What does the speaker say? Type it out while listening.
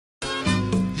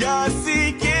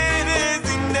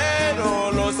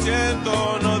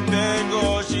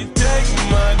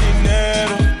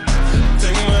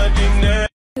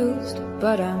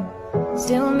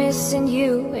still missing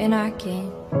you, and I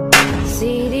can't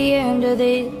see the end of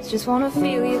this. Just wanna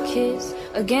feel your kiss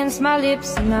against my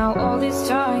lips, and now all this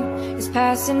time is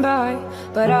passing by,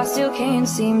 but I still can't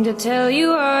seem to tell you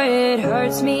why. It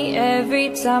hurts me every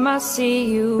time I see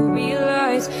you,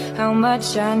 realize how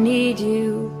much I need you.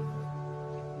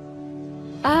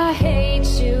 I hate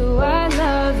you, I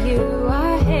love you,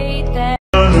 I hate that.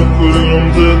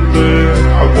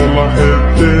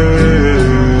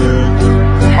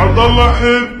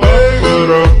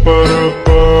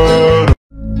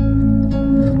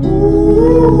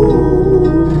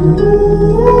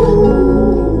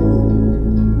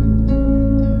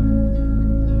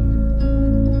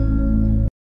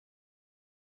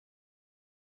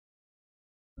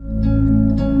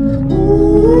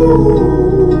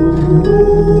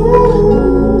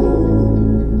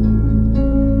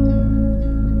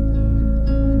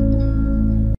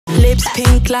 Lips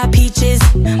pink like peaches,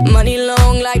 money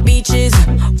long like beaches,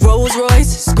 Rolls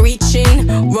Royce screeching,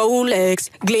 Rolex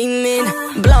gleaming,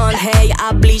 blonde hair,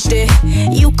 I bleached it.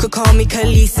 You could call me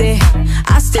Khaleesi.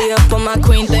 I stay up on my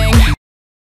queen thing.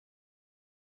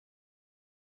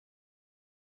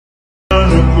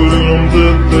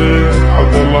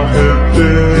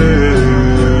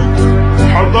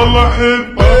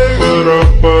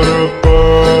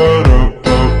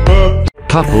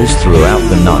 Couples throughout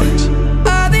the night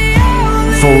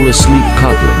fall asleep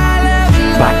cuddling,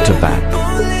 back to back.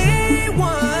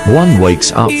 One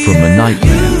wakes up from a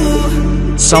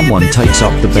nightmare. Someone takes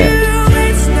up the bed.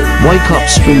 Wake up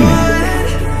spooning.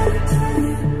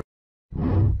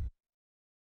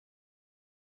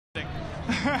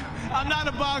 I'm not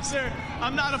a boxer.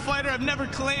 I'm not a fighter. I've never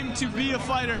claimed to be a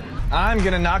fighter. I'm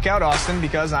gonna knock out Austin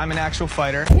because I'm an actual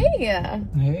fighter. Hey.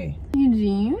 Hey.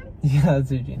 Eugene? Yeah,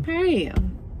 that's Eugene. How are you?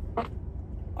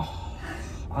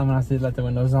 I'm gonna have to let the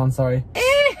windows on, sorry.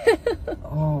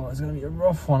 Oh, it's gonna be a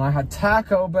rough one. I had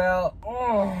Taco Bell.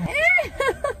 Oh.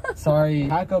 Sorry,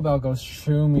 Taco Bell goes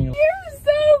through me. You're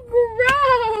so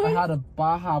gross. I had a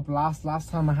Baja Blast. Last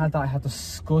time I had that, I had the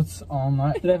scuts all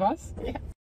night. Did I pass? Yeah.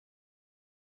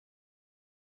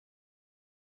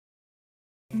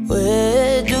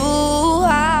 Where do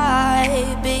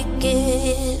I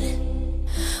begin?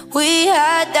 We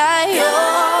had that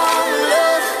young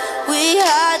love, we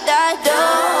had that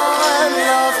dumb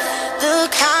love, the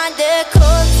kind that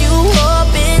cuts you up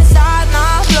inside.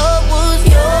 My blood was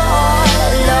your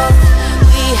love.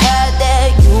 We had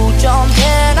that you jump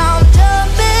and I'm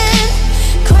jumping,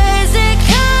 crazy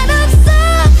kind of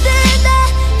something,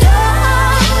 that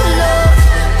dumb love.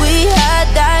 We had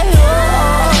that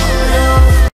young love.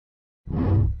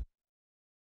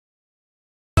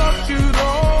 You'd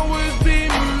always be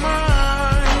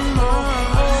mine,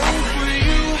 for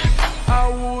you. I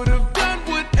would have done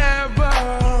whatever,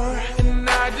 and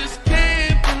I just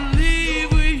can't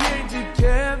believe we ain't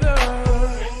together.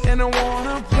 And I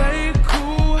wanna play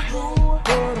cool,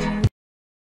 but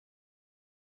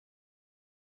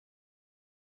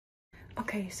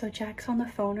Okay, so Jack's on the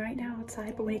phone right now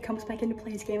outside, but when he comes back in to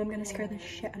play his game, I'm gonna scare the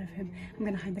shit out of him. I'm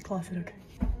gonna hide in the closet, okay?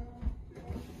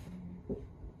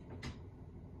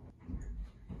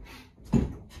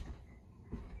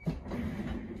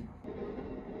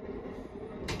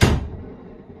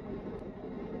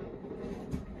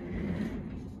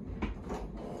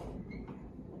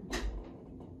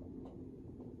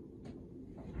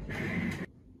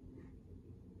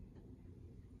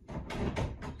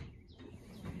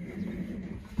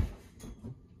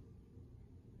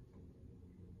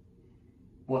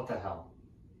 What the hell?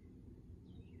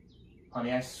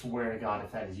 Honey, I swear to God,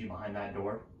 if that is you behind that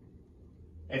door,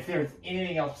 if there's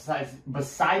anything else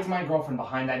besides my girlfriend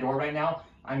behind that door right now,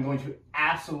 I'm going to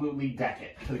absolutely deck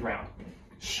it to the ground.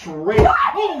 Straight up.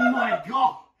 Oh my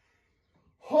God!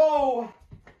 Oh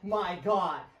my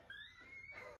God!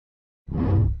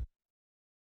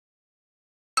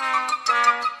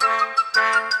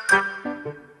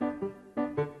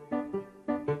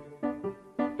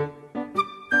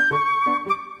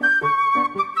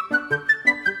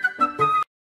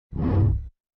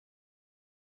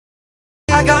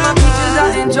 I got my peaches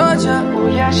out in Georgia. Oh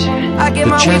yeah, shit. I get The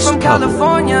my weed chest from couple.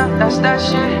 California. That's that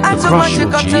shit. I The took my chick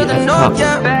crucial up to the GF north, couple.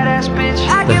 yeah. Badass bitch.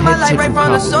 I The get my head light right tickle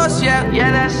from the couple. source, yeah.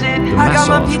 Yeah, that's it. The I got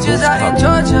my massage peaches ball out in couple.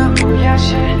 Georgia. Oh yeah,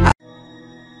 shit.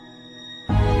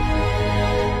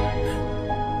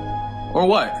 or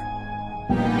what?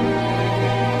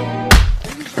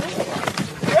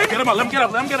 Get him up. Let him get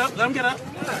up. Let him get up. Let him get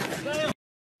up.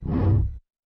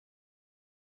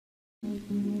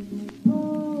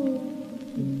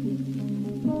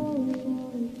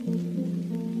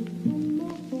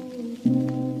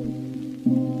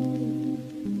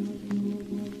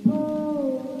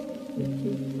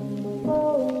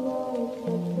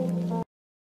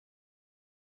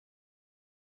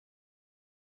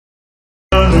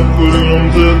 And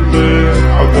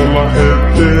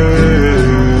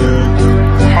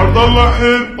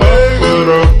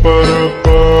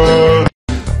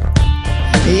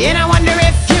I wonder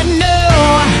if you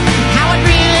know how it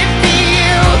really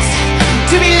feels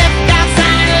to be left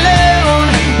outside alone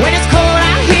when it's cold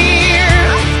out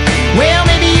here. Well,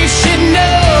 maybe you should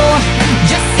know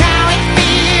just how it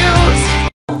feels.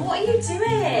 What are you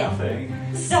doing? Nothing.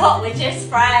 Stop, we're just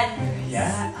friends.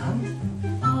 Yeah.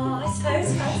 Oh, I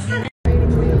suppose friends can.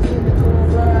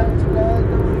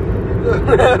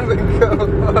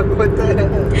 What the hell?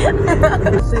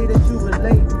 Say that you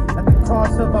relate at the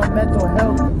cost of our mental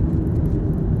health.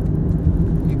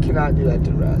 You cannot do that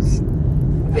to Russ.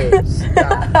 Babe,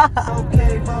 stop.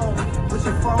 Okay, mom. Put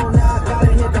your phone out.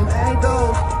 Gotta hit them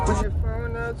angles. Put your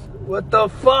phone out. What the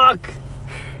fuck?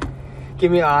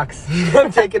 Give me Ox.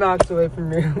 I'm taking Ox away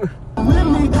from you.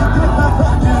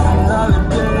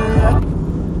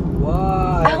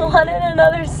 Why? I wanted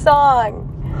another song.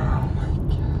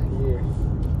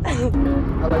 I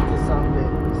like this song,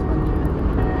 babe.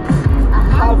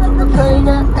 How to play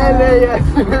the LAX.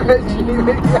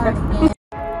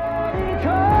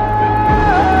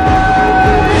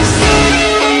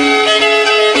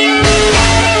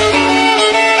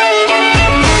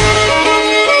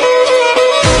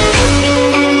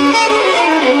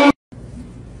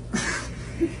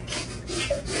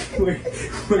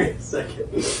 Wait a second.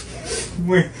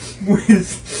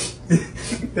 Where's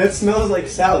that smells like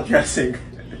salad dressing.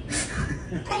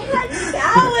 I had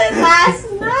salad last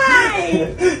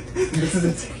night. This is a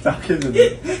TikTok, isn't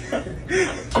it?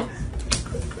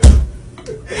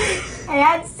 I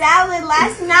had salad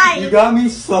last night. You got me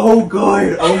so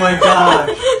good. Oh my gosh.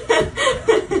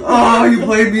 Oh, you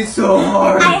played me so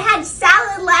hard. I had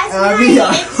salad last Abby, night.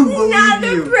 I don't believe Not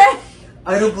you. a bread.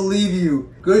 I don't believe you.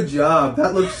 Good job.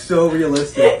 That looks so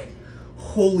realistic.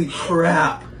 Holy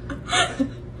crap.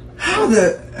 How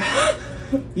the...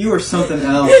 You are something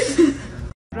else.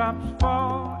 Drops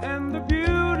fall and the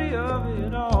beauty of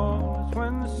it all is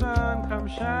when the sun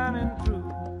comes shining through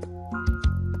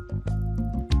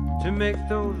to make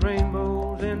those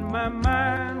rainbows in my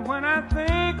mind when I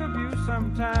think of you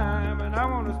sometime, and I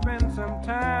want to spend some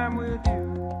time with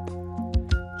you,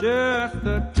 just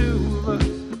the two of us.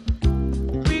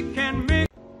 We can make...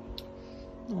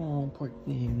 Oh, poor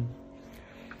thing.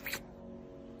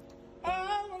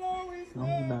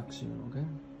 I'll be back soon, okay?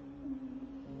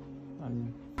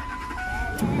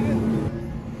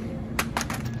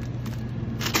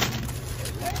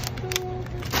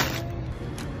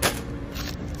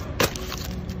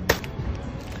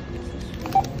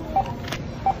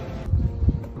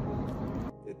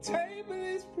 The table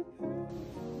is prepared.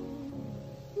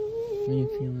 How are you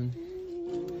feeling?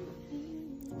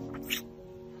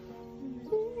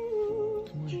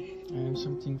 Come on, I have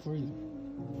something for you.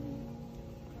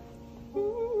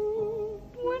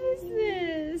 What is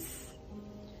this?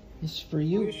 It's for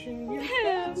you.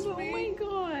 Pep, oh my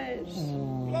gosh.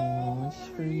 Oh, it's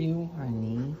for you,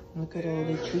 honey. Look at all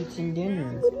the treats and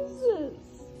dinner. What is this?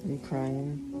 Are you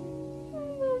crying? I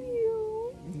love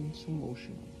you. It's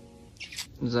emotional.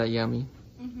 Is that yummy?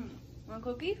 Mm-hmm. Want a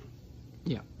cookie?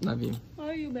 Yeah, love you.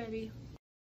 Love you, baby.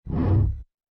 Can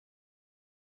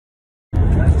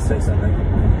I just say something?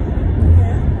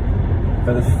 Yeah.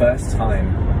 For the first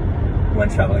time when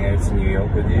travelling over to New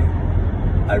York with you,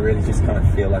 I really just kind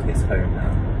of feel like it's home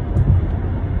now.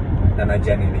 And I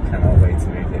genuinely cannot wait to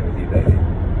move here with you, baby.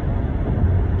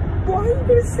 Why are you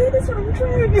gonna say this when I'm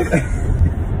driving?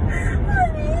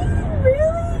 Honey,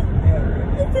 really? Yeah,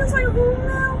 really. It feels like home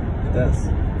now? It does.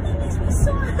 It makes me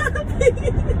so happy.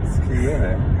 It's because you're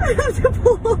here. I have to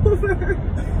pull over.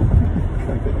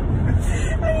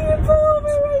 I need to pull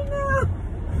over right now.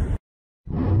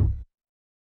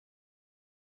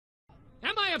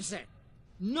 Am I upset?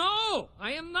 No,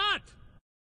 I am not.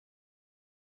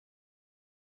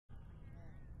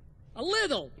 A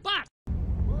little, but...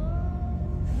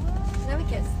 Now we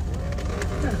kiss.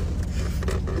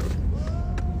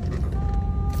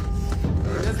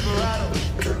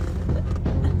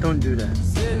 Don't do that.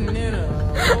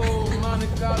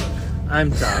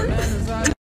 I'm sorry.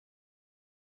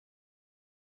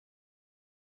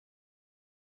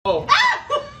 Oh.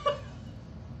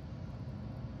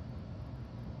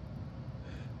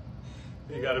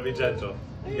 You gotta be gentle.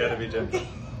 You gotta be gentle.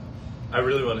 I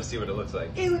really want to see what it looks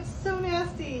like. Ew, it's so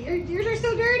nasty. Yours are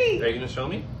so dirty. Are you gonna show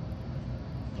me?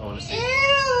 I want to see.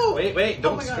 Ew. Wait,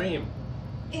 don't my God. scream.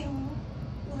 Ew.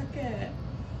 Look at it.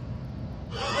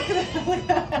 Look at that. Look at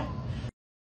that.